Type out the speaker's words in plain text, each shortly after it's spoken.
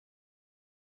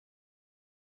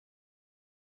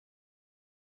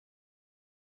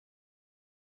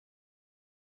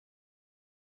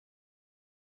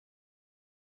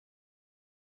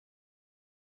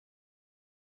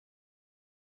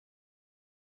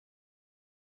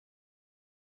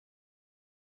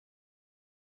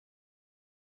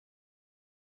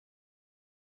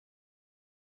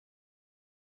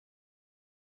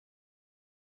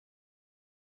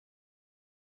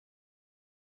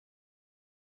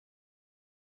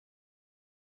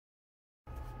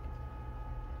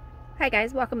Hi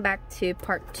guys, welcome back to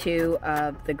part 2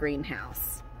 of the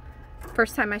greenhouse.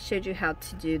 First time I showed you how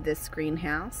to do this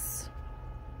greenhouse,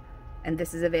 and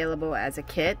this is available as a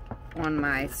kit on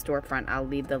my storefront. I'll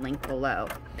leave the link below.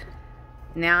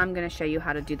 Now I'm going to show you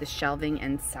how to do the shelving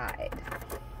inside.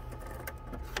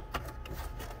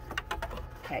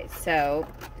 Okay, so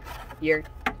your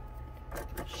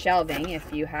shelving,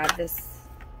 if you have this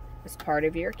as part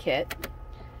of your kit,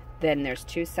 then there's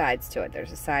two sides to it.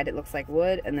 There's a side that looks like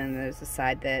wood, and then there's a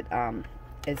side that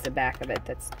is the back of it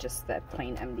that's just the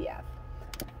plain MDF.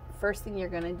 First thing you're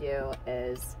going to do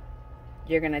is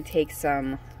you're going to take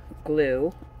some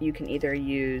glue. You can either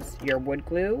use your wood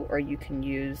glue or you can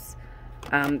use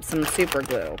some super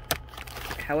glue.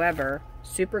 However,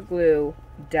 super glue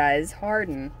does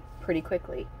harden pretty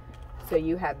quickly, so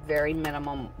you have very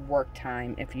minimum work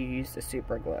time if you use the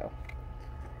super glue.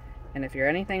 And if you're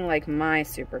anything like my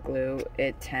super glue,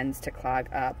 it tends to clog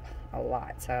up a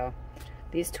lot. So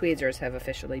these tweezers have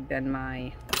officially been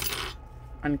my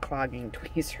unclogging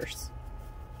tweezers.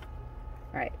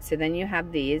 Alright, so then you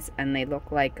have these, and they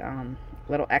look like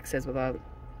little X's with a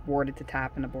board at the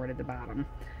top and a board at the bottom.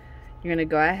 You're going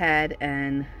to go ahead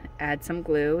and add some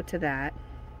glue to that.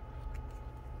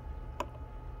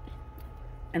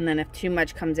 And then if too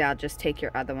much comes out, just take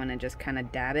your other one and just kind of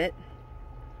dab it.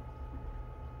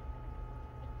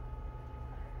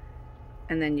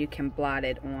 And then you can blot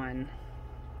it on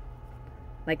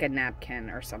like a napkin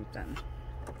or something.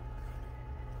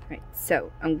 Right,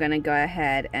 so I'm going to go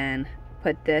ahead and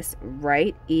put this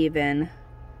right even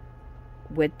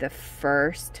with the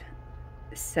first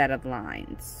set of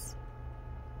lines.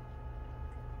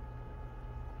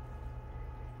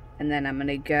 And then I'm going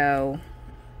to go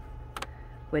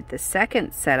with the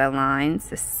second set of lines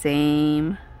the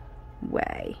same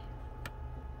way.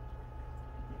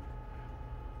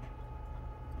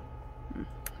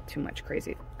 Too much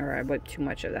crazy, or I put too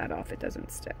much of that off, it doesn't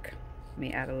stick. Let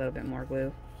me add a little bit more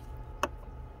glue.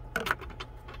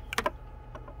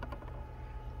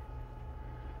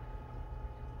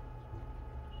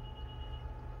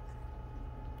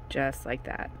 Just like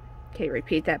that. Okay,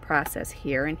 repeat that process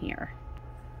here and here.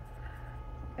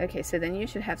 Okay, so then you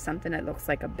should have something that looks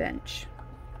like a bench,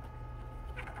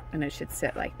 and it should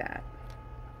sit like that.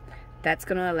 That's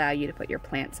going to allow you to put your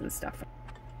plants and stuff.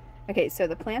 Okay, so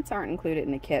the plants aren't included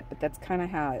in the kit, but that's kind of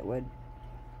how it would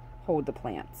hold the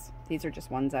plants. These are just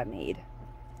ones I made.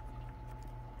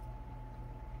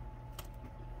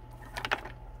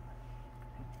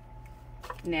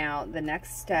 Now, the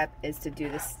next step is to do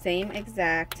the same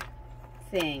exact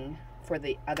thing for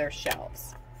the other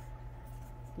shelves.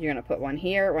 You're going to put one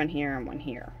here, and one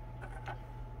here.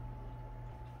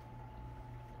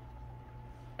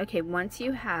 Okay, once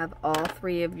you have all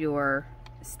three of your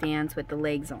stands with the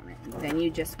legs on it, then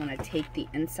you just want to take the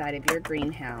inside of your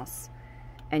greenhouse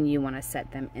and you want to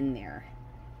set them in there.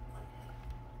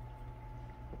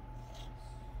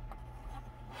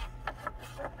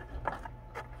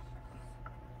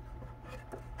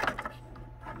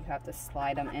 You have to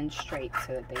slide them in straight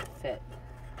so that they fit,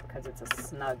 because it's a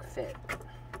snug fit.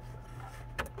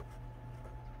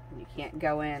 You can't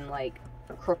go in like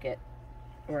crooked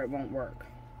or it won't work.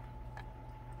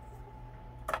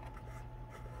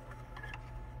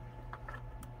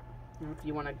 If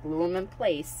you want to glue them in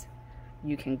place,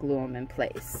 you can glue them in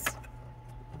place.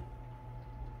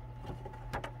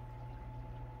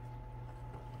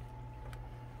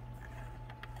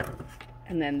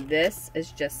 And then this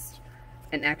is just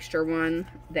an extra one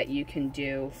that you can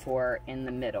do for in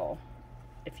the middle.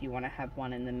 If you want to have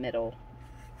one in the middle,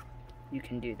 you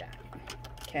can do that.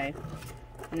 Okay?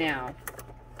 Now,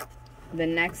 the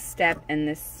next step in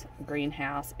this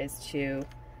greenhouse is to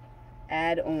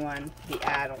add on the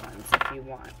add-ons if you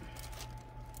want.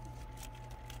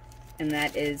 And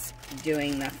that is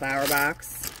doing the flower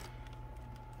box,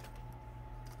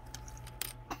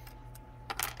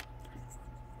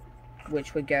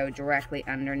 which would go directly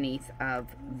underneath of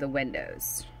the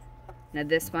windows. Now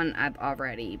this one I've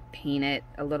already painted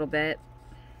a little bit,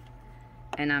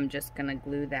 and I'm just going to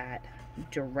glue that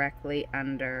directly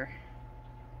under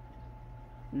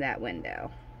that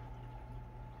window.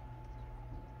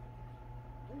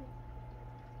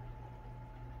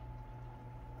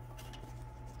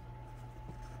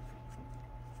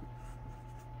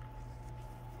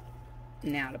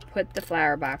 Now, to put the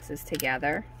flower boxes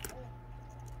together,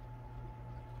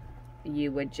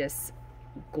 you would just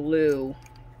glue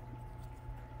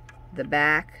the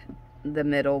back, the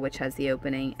middle, which has the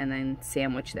opening, and then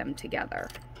sandwich them together.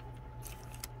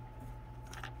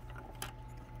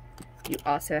 You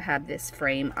also have this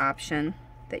frame option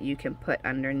that you can put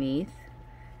underneath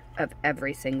of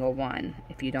every single one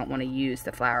if you don't want to use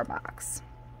the flower box.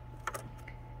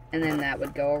 And then that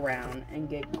would go around and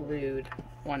get glued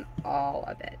on all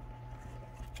of it,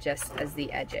 just as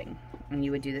the edging. And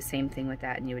you would do the same thing with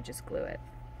that, and you would just glue it.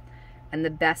 And the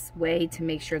best way to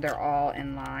make sure they're all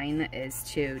in line is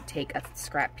to take a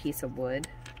scrap piece of wood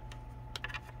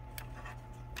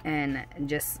and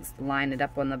just line it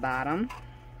up on the bottom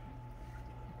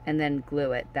and then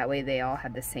glue it. That way they all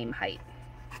have the same height.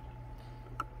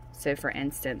 So for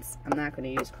instance, I'm not going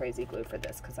to use crazy glue for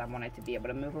this because I want it to be able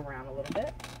to move around a little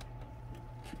bit.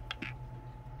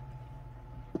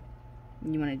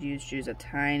 You want to use a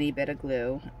tiny bit of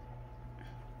glue,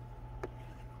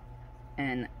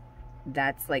 and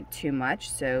that's like too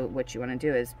much. So what you want to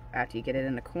do is, after you get it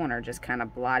in the corner, just kind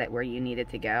of blot it where you need it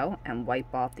to go and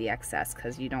wipe off the excess,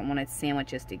 because you don't want it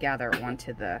sandwiches together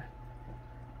onto the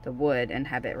wood and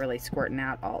have it really squirting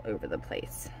out all over the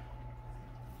place.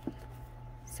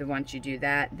 So once you do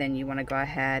that, then you want to go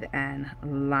ahead and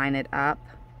line it up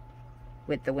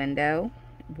with the window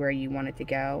where you want it to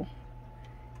go,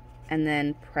 and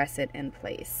then press it in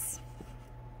place.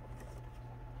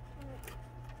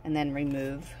 And then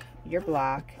remove your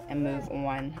block and move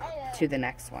on to the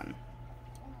next one.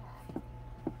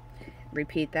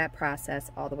 Repeat that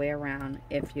process all the way around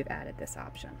if you've added this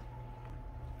option.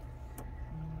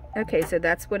 Okay, so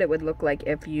that's what it would look like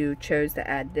if you chose to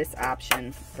add this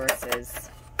option versus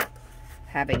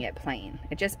having it plain.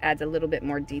 It just adds a little bit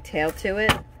more detail to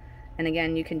it. And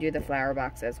again, you can do the flower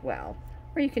box as well.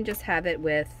 Or you can just have it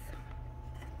with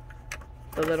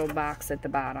the little box at the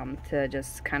bottom to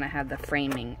just kind of have the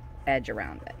framing edge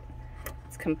around it.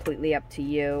 It's completely up to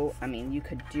you. I mean, you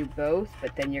could do both,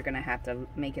 but then you're going to have to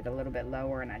make it a little bit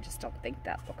lower, and I just don't think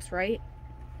that looks right.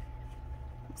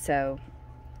 So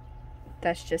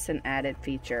that's just an added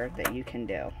feature that you can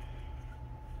do.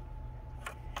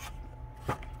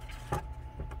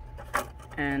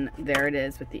 And there it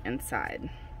is with the inside.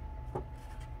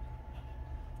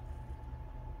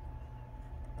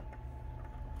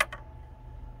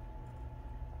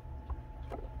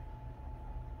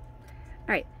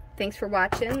 Alright, thanks for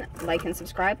watching. Like and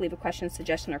subscribe. Leave a question,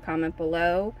 suggestion, or comment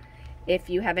below. If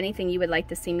you have anything you would like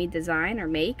to see me design or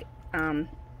make,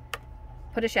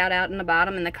 put a shout out in the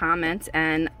bottom in the comments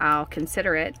and I'll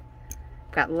consider it.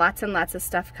 Got lots and lots of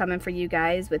stuff coming for you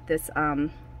guys with this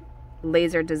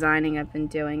laser designing I've been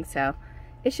doing, so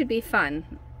it should be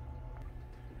fun.